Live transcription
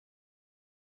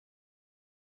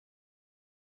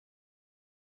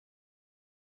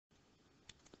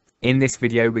In this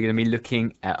video, we're going to be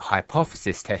looking at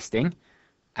hypothesis testing,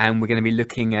 and we're going to be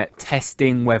looking at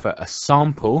testing whether a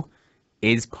sample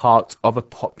is part of a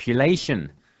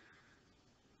population.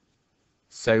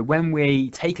 So when we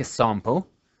take a sample,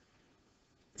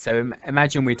 so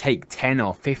imagine we take 10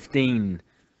 or 15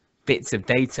 bits of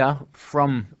data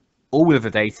from all of the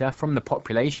data from the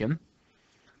population,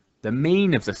 the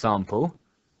mean of the sample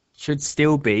should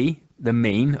still be the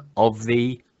mean of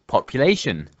the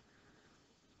population.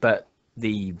 But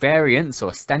the variance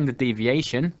or standard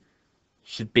deviation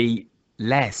should be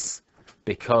less,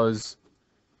 because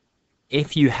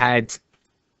if you had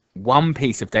one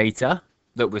piece of data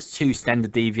that was 2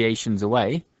 standard deviations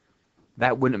away,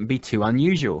 that wouldn't be too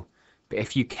unusual. But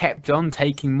if you kept on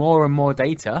taking more and more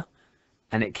data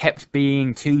and it kept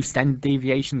being 2 standard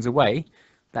deviations away,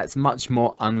 that's much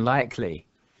more unlikely.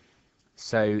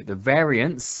 So the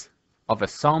variance of a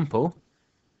sample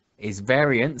is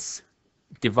variance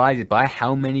divided by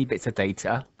how many bits of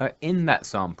data are in that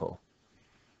sample.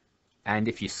 And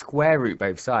if you square root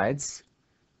both sides,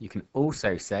 you can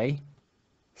also say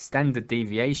standard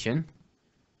deviation,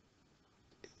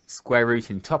 square root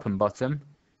in top and bottom,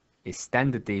 is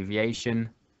standard deviation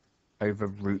over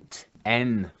root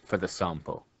n for the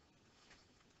sample.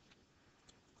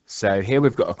 So here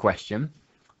we've got a question.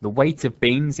 The weight of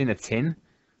beans in a tin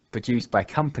produced by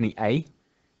company A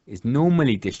is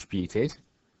normally distributed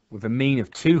with a mean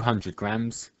of 200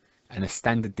 grams and a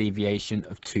standard deviation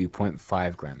of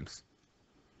 2.5 grams.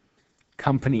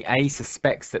 Company A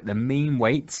suspects that the mean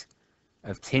weight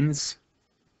of tins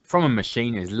from a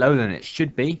machine is lower than it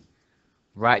should be.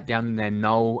 Write down their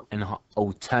null and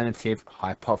alternative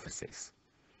hypothesis.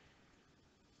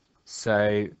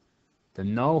 So the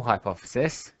null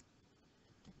hypothesis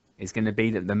is going to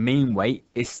be that the mean weight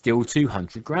is still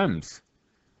 200 grams.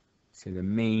 So the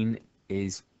mean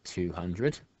is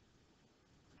 200.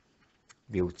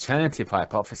 The alternative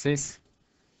hypothesis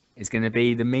is going to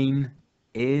be the mean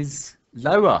is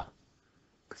lower,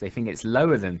 because they think it's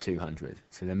lower than 200.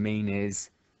 So the mean is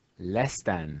less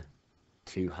than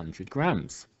 200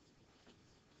 grams.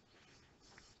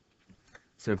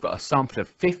 So we've got a sample of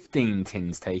 15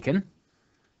 tins taken.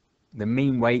 The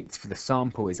mean weight for the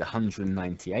sample is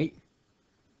 198.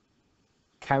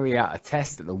 Carry out a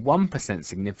test at the 1%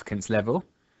 significance level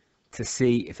to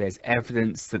see if there's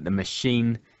evidence that the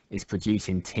machine is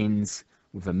producing tins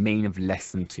with a mean of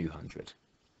less than 200.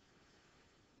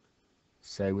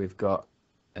 So we've got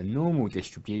a normal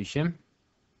distribution.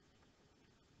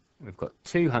 We've got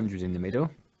 200 in the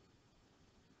middle,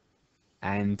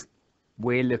 and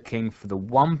we're looking for the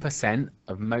 1%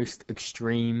 of most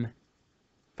extreme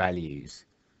values.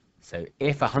 So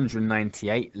if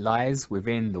 198 lies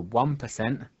within the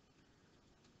 1%,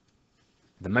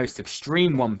 the most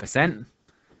extreme 1%,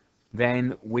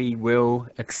 then we will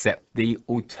accept the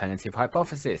alternative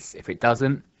hypothesis. If it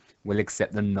doesn't, we'll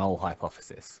accept the null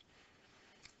hypothesis.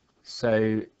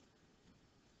 So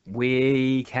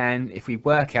we can, if we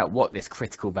work out what this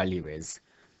critical value is,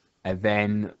 and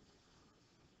then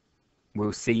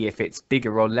we'll see if it's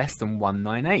bigger or less than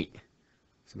 198.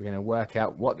 So we're going to work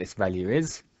out what this value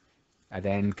is and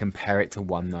then compare it to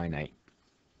 198.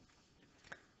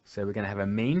 So we're going to have a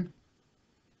mean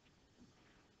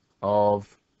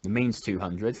of, the mean's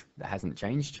 200, that hasn't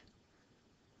changed,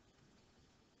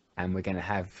 and we're going to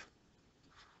have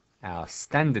our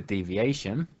standard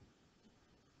deviation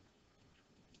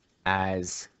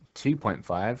as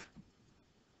 2.5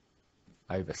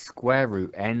 over square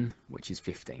root n, which is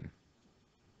 15.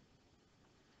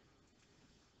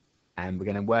 And we're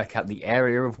going to work out the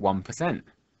area of 1%.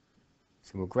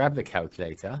 So we'll grab the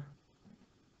calculator.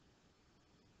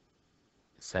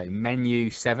 So menu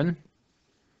 7.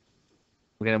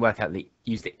 We're going to work out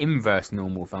use the inverse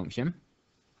normal function.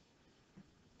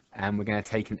 And we're going to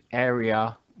take an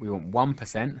area, we want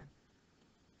 1%.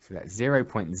 So that's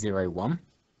 0.01.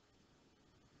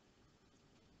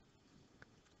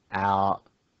 Our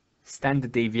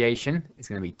standard deviation is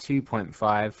going to be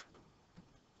 2.5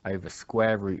 over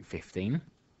square root 15.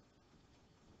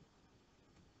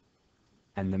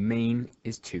 And the mean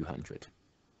is 200.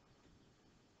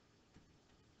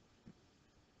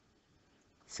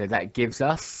 So that gives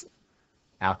us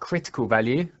our critical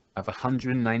value of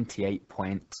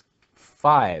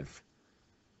 198.5.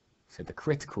 So the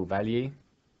critical value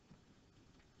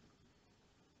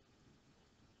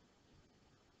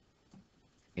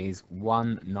is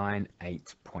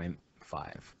 198.5.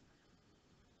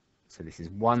 So this is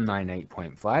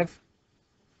 198.5.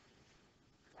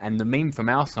 And the mean from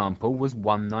our sample was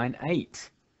 198.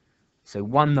 So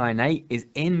 198 is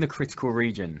in the critical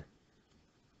region.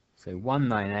 So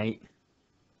 198,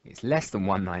 it's less than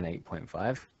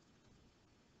 198.5.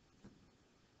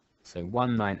 So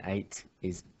 198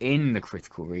 is in the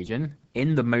critical region,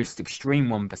 in the most extreme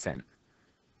 1%.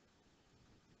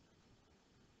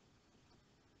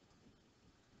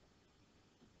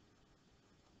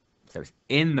 So it's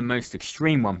in the most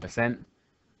extreme 1%.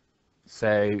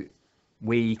 So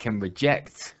we can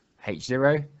reject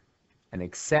H0 and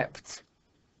accept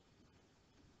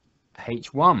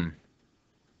H1.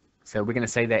 So we're going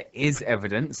to say there is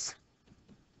evidence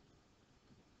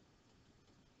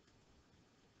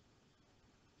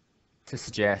to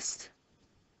suggest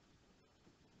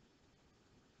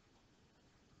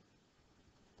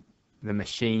the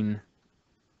machine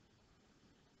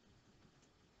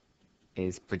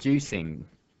is producing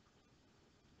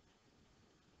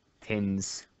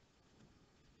pins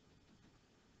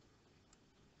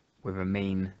with a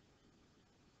mean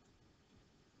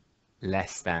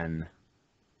less than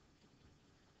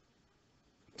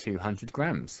 200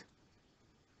 grams.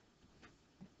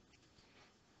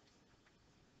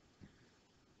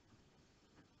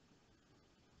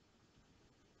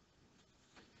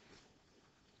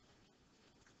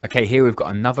 Okay, here we've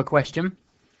got another question.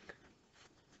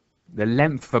 The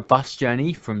length of a bus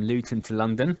journey from Luton to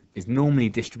London is normally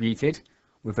distributed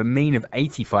with a mean of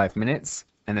 85 minutes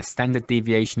and a standard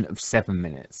deviation of 7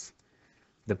 minutes.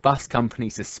 The bus company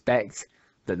suspect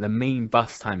that the mean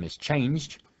bus time has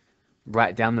changed.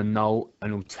 Write down the null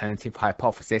and alternative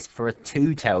hypothesis for a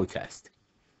two-tailed test.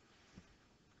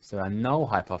 So our null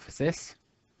hypothesis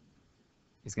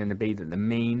is going to be that the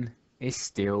mean is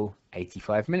still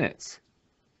 85 minutes.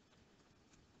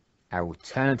 Our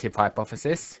alternative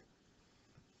hypothesis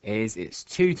is its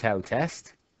two-tailed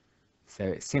test, so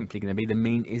it's simply going to be the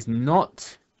mean is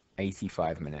not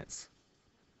 85 minutes.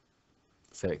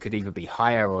 So it could either be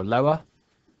higher or lower,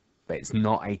 but it's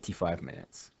not 85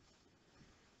 minutes.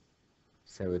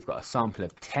 So we've got a sample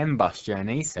of 10 bus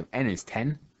journeys, so n is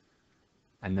 10,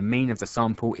 and the mean of the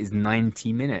sample is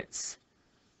 90 minutes.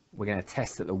 We're going to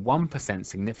test at the 1%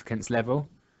 significance level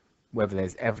whether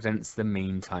there's evidence the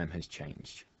mean time has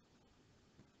changed.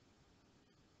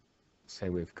 So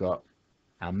we've got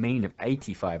our mean of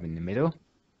 85 in the middle,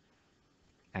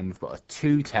 and we've got a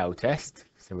two-tailed test,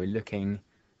 so we're looking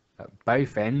at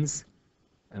both ends,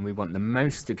 and we want the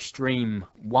most extreme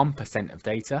 1% of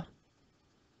data,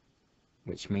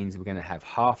 which means we're going to have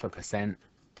 0.5%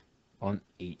 on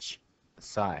each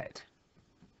side.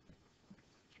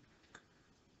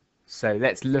 So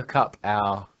let's look up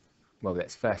our, well,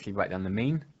 let's firstly write down the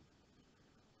mean.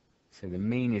 So the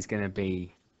mean is going to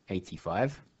be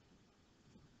 85.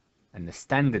 And the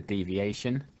standard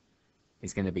deviation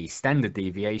is going to be standard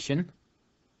deviation,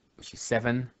 which is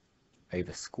 7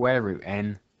 over square root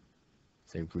n,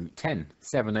 so root 10,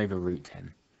 7 over root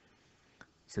 10.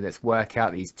 So let's work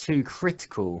out these two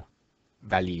critical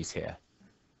values here.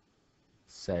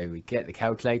 So we get the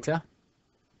calculator.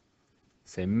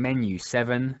 So menu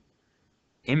 7,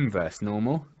 inverse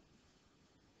normal.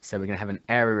 So we're going to have an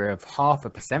area of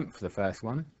 0.5% for the first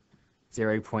one,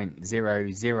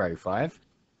 0.005.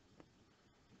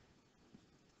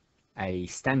 A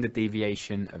standard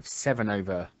deviation of 7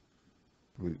 over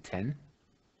root 10,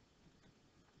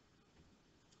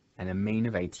 and a mean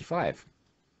of 85.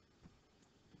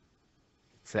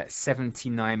 So that's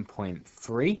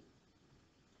 79.3.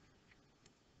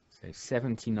 So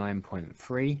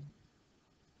 79.3.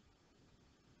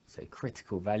 So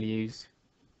critical values,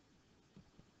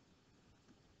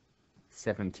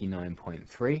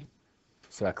 79.3.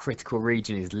 So our critical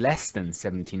region is less than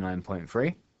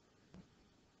 79.3.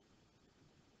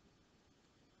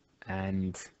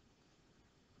 And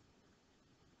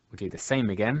we'll do the same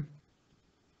again,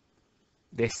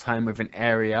 this time with an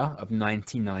area of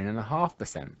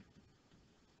 99.5%.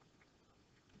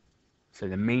 So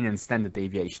the mean and standard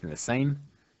deviation are the same,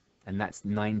 and that's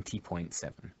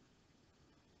 90.7.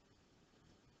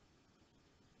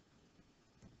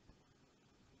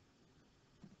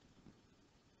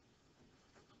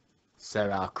 So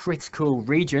our critical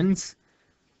regions,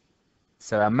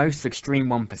 so our most extreme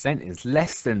 1% is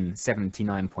less than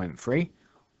 79.3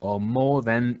 or more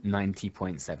than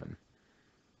 90.7.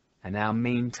 And our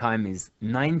mean time is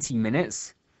 90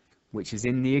 minutes, which is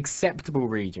in the acceptable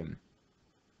region.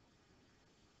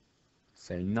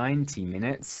 So 90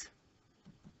 minutes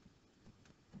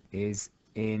is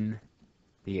in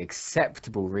the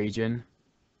acceptable region.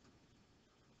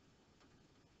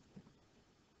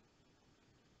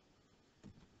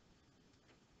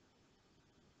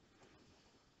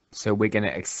 So we're going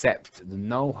to accept the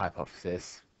null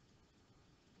hypothesis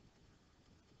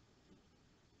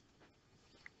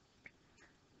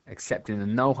accepting the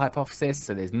null hypothesis,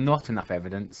 so there's not enough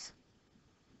evidence.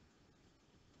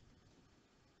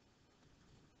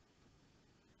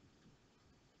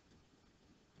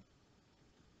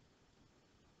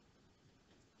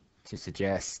 to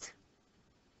suggest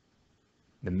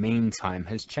the mean time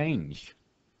has changed.